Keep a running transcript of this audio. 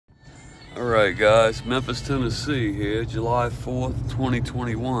Alright guys, Memphis, Tennessee here, July 4th,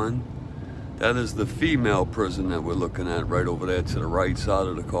 2021. That is the female prison that we're looking at right over there to the right side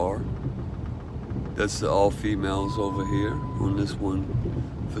of the car. That's the all females over here on this one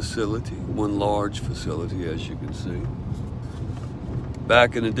facility, one large facility as you can see.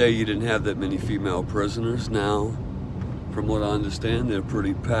 Back in the day you didn't have that many female prisoners. Now, from what I understand, they're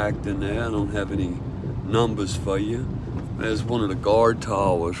pretty packed in there. I don't have any numbers for you. There's one of the guard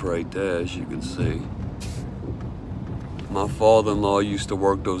towers right there, as you can see. My father-in-law used to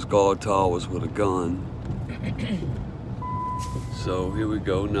work those guard towers with a gun. So here we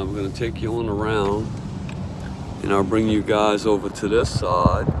go. Now we're going to take you on around, and I'll bring you guys over to this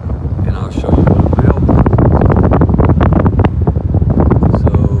side, and I'll show you the mail. So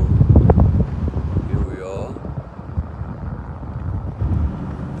here we are.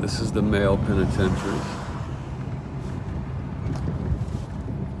 This is the male penitentiary.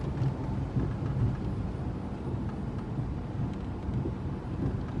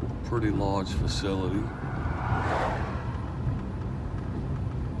 Pretty large facility.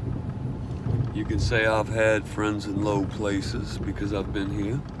 You can say I've had friends in low places because I've been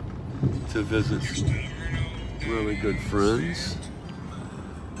here to visit really good friends.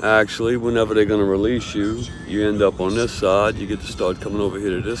 Actually, whenever they're going to release you, you end up on this side. You get to start coming over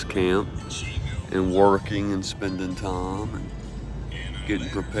here to this camp and working and spending time and getting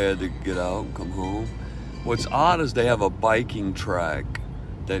prepared to get out and come home. What's odd is they have a biking track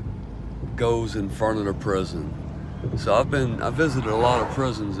that goes in front of the prison. So I visited a lot of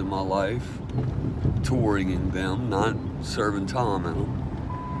prisons in my life, touring in them, not serving time in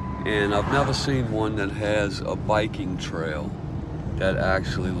them. And I've never seen one that has a biking trail that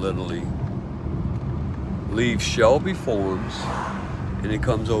actually literally leaves Shelby Farms and it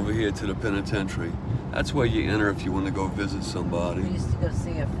comes over here to the penitentiary. That's where you enter if you want to go visit somebody. We used to go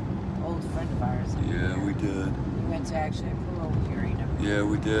see an old friend of ours. Yeah, we did. We went to actually a parole hearing. Yeah,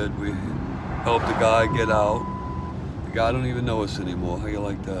 we did. We helped the guy get out. The guy don't even know us anymore. How you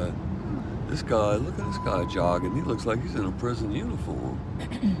like that? This guy, look at this guy jogging. He looks like he's in a prison uniform.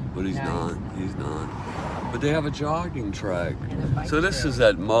 But he's not. He's not. But they have a jogging track. So this is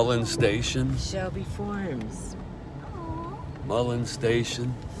at Mullen Station. Shelby Farms. Mullen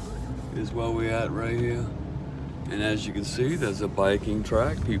Station is where we're at right here. And as you can see, there's a biking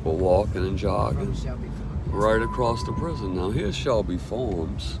track. People walking and jogging right across the prison. Now here's Shelby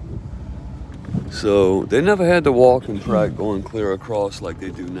Farms. So they never had the walking track going clear across like they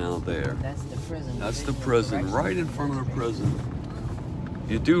do now there. That's the prison. That's the prison, right in front of the prison.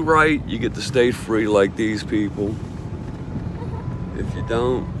 You do right, you get to stay free like these people. If you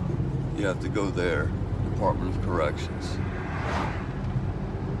don't, you have to go there, Department of Corrections.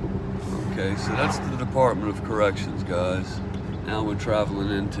 Okay, so that's the Department of Corrections, guys. Now we're traveling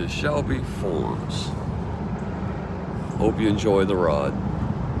into Shelby Farms. Hope you enjoy the ride.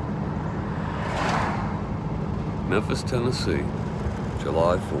 Memphis, Tennessee,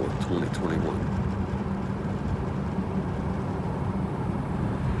 July 4th, 2021.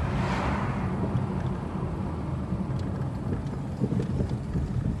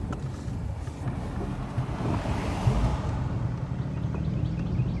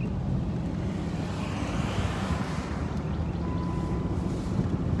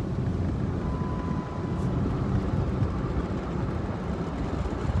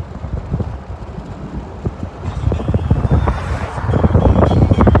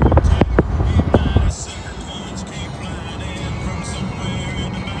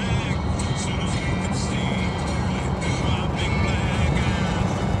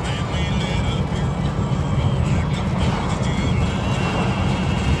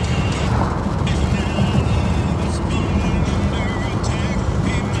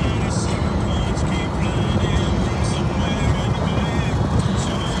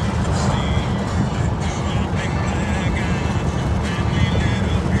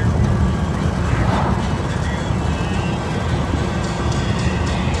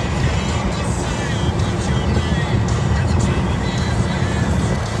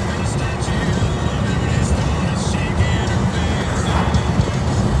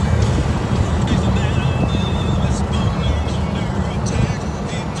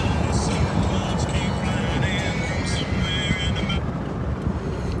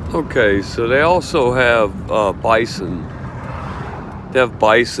 Okay, so they also have bison. They have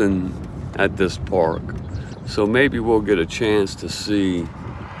bison at this park. So maybe we'll get a chance to see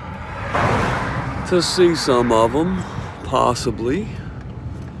some of them, possibly.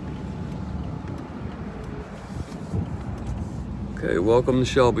 Okay, welcome to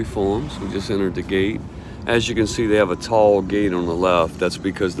Shelby Farms. We just entered the gate. As you can see, they have a tall gate on the left. That's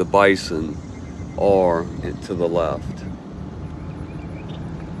because the bison are to the left.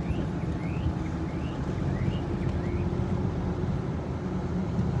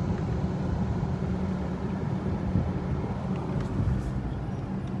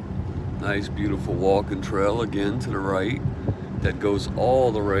 Nice, beautiful walking trail again to the right that goes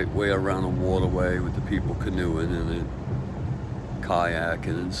all the right way around the waterway with the people canoeing in it, kayaking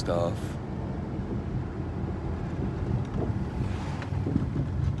and stuff.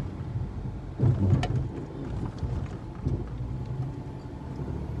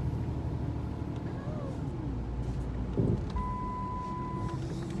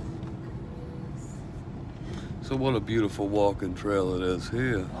 So what a beautiful walking trail it is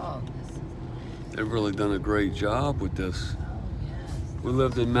here. Oh, They've really done a great job with this. We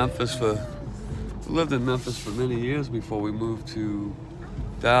lived in Memphis for many years before we moved to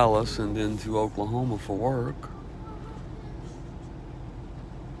Dallas and then to Oklahoma for work.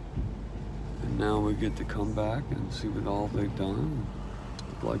 And now we get to come back and see what all they've done.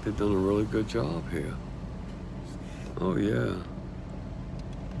 Look like they've done a really good job here. Oh yeah.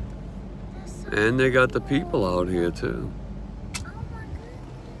 And they got the people out here too.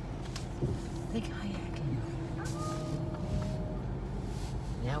 they kayaking.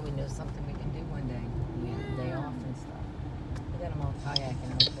 Now we know something we can do one day. We have a day off and stuff. Look at them all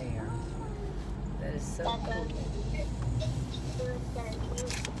kayaking out there. That is so cool.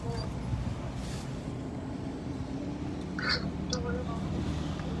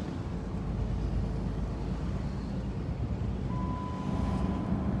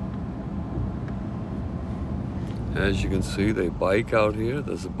 As you can see, they bike out here.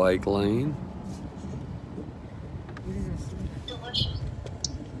 There's a bike lane.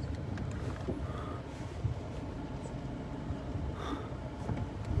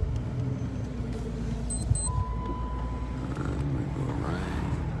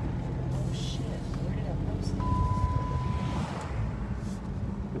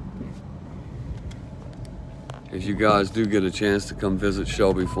 If you guys do get a chance to come visit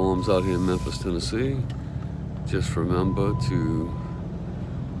Shelby Farms out here in Memphis, Tennessee, just remember to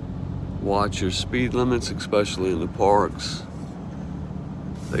watch your speed limits, especially in the parks.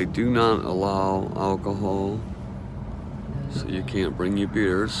 They do not allow alcohol, so you can't bring your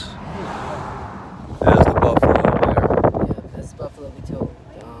beers. There's the buffalo there. Yeah, that's buffalo we told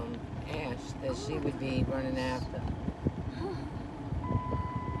Ash that she would be running after.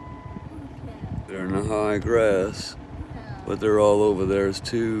 They're in the high grass, but they're all over. There's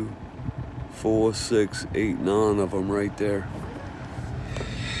 2, 4, 6, 8, 9 of them right there.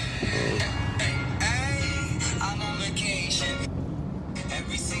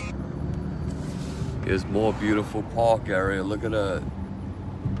 Here's more beautiful park area. Look at that.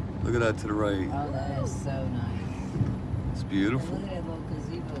 Look at that to the right. Oh, that is so nice. It's beautiful. And look at that little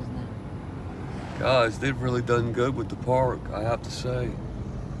gazebos now. Guys, they've really done good with the park, I have to say.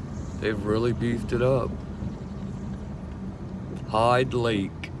 They've really beefed it up. Hyde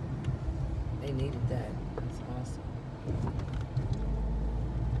Lake. They needed that. That's awesome.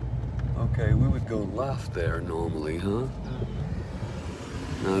 Okay, we would go left there normally, huh?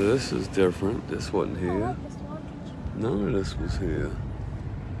 Now this is different. This wasn't here. None of this was here.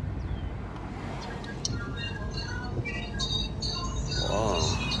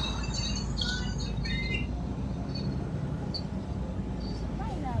 Wow.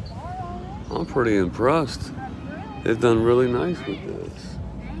 I'm pretty impressed. They've done really nice with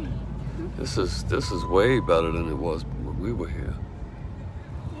this. This is way better than it was when we were here.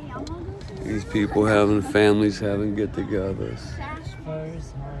 These people having families having get-togethers.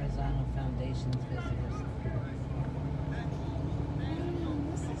 First horizontal foundations visitors.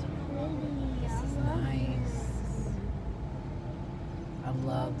 This is nice. I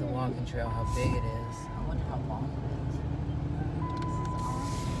love the walking trail, how big it is. I wonder how long it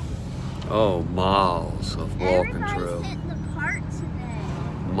is. Oh, miles of walking trail. Everybody's hitting the park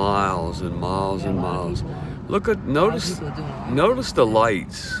today. Miles and miles and miles. Look at, notice the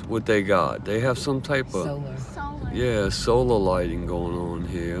lights, what they got. They have some type of, Solar. yeah, solar lighting going on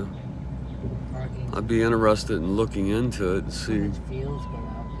here. Parking. I'd be interested in looking into it and see Fields go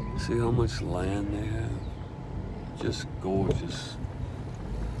out there. how much land they have. Just gorgeous.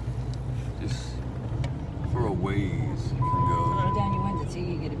 Just for a ways you can go. Roll down your window till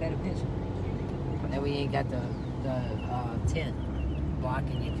you get a better picture. That way you ain't got the tent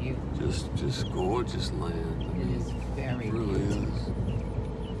blocking your view. Just gorgeous land. I It mean, is very it really beautiful. is.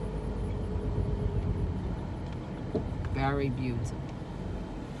 Very beautiful.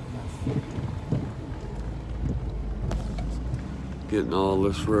 Yes. Getting all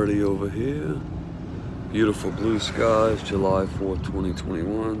this ready over here. Beautiful blue skies, July 4th,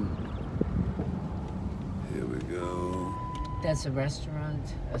 2021. Here we go. That's a restaurant,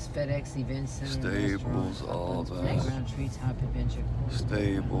 a FedEx event center. Stables, all that. Playground, treetop adventure.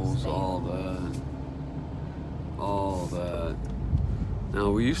 Stables, all that. All that.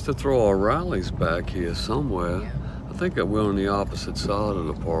 Now, we used to throw our rallies back here somewhere. Yeah. I think that we're on the opposite side of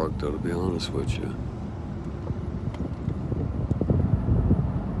the park, though, to be honest with you.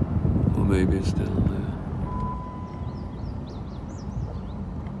 Or maybe it's down there.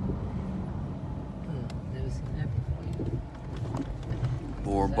 Never seen that before.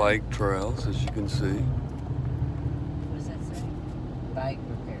 More bike trails, as you can see. What does that say? Bike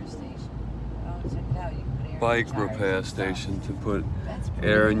repair station. Oh, check it out. You can put air in Bike your tires repair and stuff. station to put That's pretty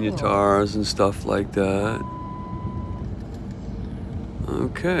air in your cool. tires and stuff like that.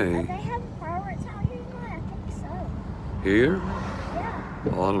 Okay. Do they have fireworks out here? I think so. Here? Yeah,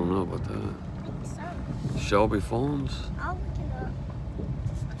 Oh, I don't know about that. I think so. Shelby Farms? I'll look it up.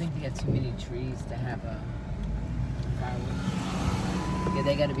 I think they got too many trees to have a fireworks. Yeah,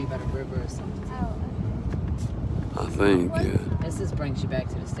 they got to be by the river or something. Oh, I think, yeah. This just brings you back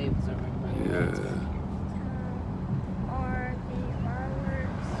to the stables, I remember. Yeah. Are the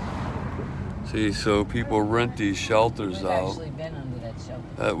fireworks? See, so people rent these shelters We've out. actually been under that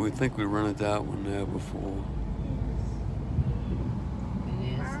shelter. We think we rented that one there before.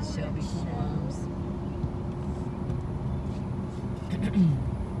 And there's the Shelby Farms.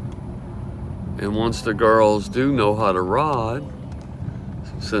 And once the girls do know how to ride,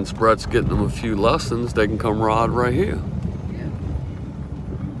 since Brett's getting them a few lessons, they can come ride right here. Yeah.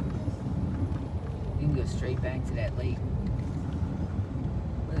 You can go straight back to that lake.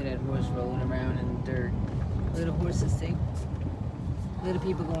 Look at that horse rolling around in the dirt. Look at the horses, see? Look at the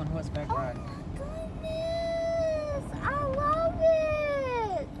people going horseback riding. Goodness, I love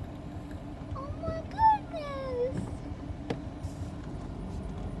it. Oh my goodness.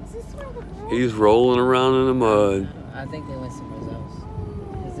 Is this where the girls? He's rolling around in the mud. I think they went somewhere else.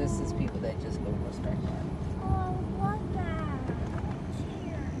 Because this is people that just go horseback riding. Oh, I love that.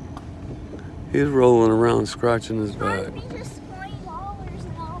 Here. He's rolling around scratching his Charge back. me just $20 and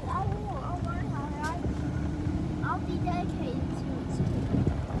I'll learn how to ride. I'll be dedicated to it too.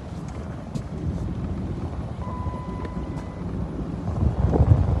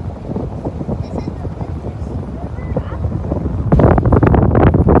 Is it the Memphis River?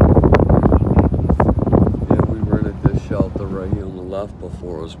 Yeah, we rented this shelter right here on the left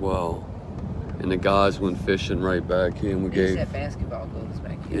before as well. And the guys went fishing right back here, and we They used to gave, have basketball goals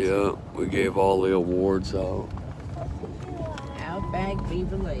back here. yeah, we gave all the awards out. Outback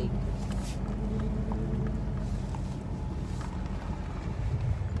Beaver Lake.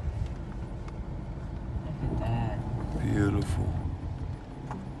 Look at that. Beautiful.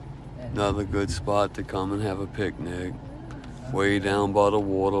 That is- Another good spot to come and have a picnic. Way down by the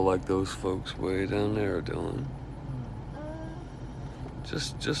water like those folks way down there are doing.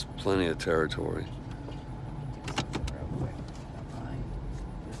 Just plenty of territory. Do something real quick. Online.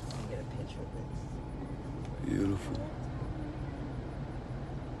 Just want to get a picture of this. Beautiful.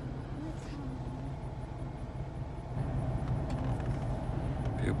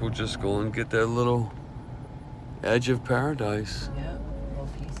 People just go and get their little edge of paradise. Yeah, a little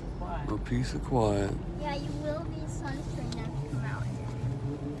peace and quiet. A piece of quiet. Yeah, you will need sunscreen after you come out here.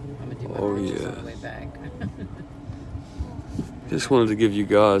 I'm gonna do my Oh, pictures yeah. on the way back. Just wanted to give you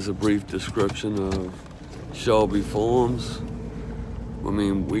guys a brief description of Shelby Farms. I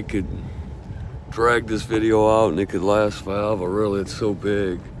mean, we could drag this video out and it could last forever. Really, it's so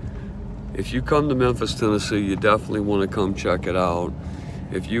big. If you come to Memphis, Tennessee, you definitely want to come check it out.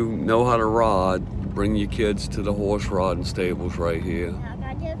 If you know how to ride, bring your kids to the horse riding stables right here. Yeah, I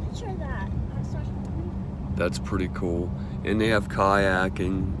gotta get a picture of that. That's pretty cool. And they have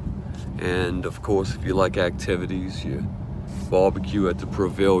kayaking. And of course, if you like activities, you barbecue at the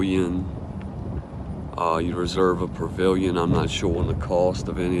pavilion. You reserve a pavilion. I'm not sure on the cost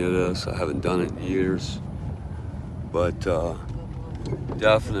of any of this. I haven't done it in years. But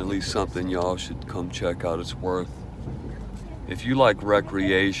definitely something y'all should come check out. It's worth. If you like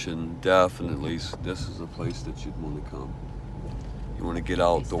recreation, definitely this is a place that you'd want to come. You want to get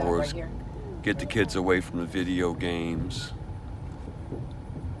Stop outdoors, right here. get the kids away from the video games.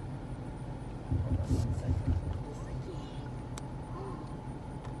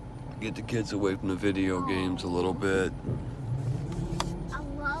 Get the kids away from the video games a little bit. I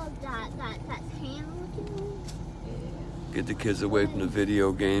love that's hand looking. Yeah. Get the kids away from the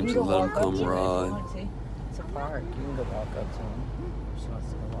video games You and can let them walk up come to it if you ride. want to. It's a park. You can go walk up to them. She wants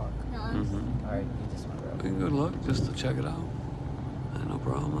to go walk. No, Mm-hmm. All right, you just want to We can go look just to check it out. Ain't no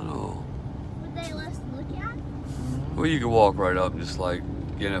problem at all. would they listen look at? Well, you can walk right up and just like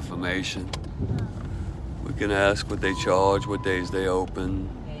get information. We can ask what they charge, what days they open,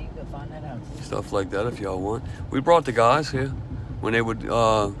 Yeah, you can find that out. stuff like that if y'all want. We brought the guys here when they would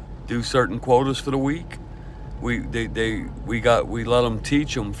do certain quotas for the week. We let them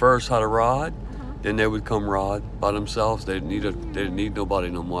teach them first how to ride. Then they would come ride by themselves. They didn't need nobody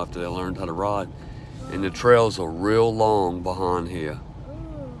no more after they learned how to ride. And the trails are real long behind here.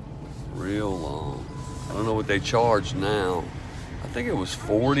 Real long. I don't know what they charge now. I think it was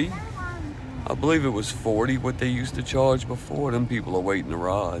 40. I believe it was 40 what they used to charge before. Them people are waiting to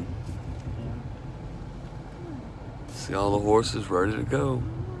ride. See all the horses ready to go.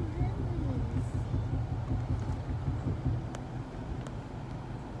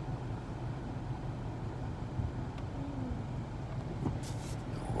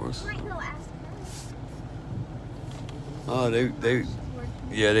 The horses. Might go ask her. Oh, they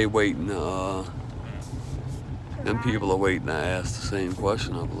waiting. Them people are waiting to ask the same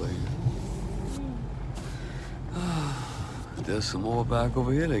question, I believe. There's some more back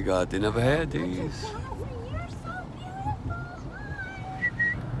over here they got. They never had these. You're so beautiful.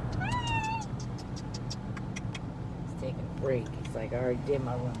 He's taking a break. He's like, I already did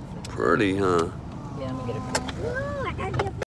my run. Pretty, huh? Yeah, I'm gonna get a picture. Ooh, I gotta get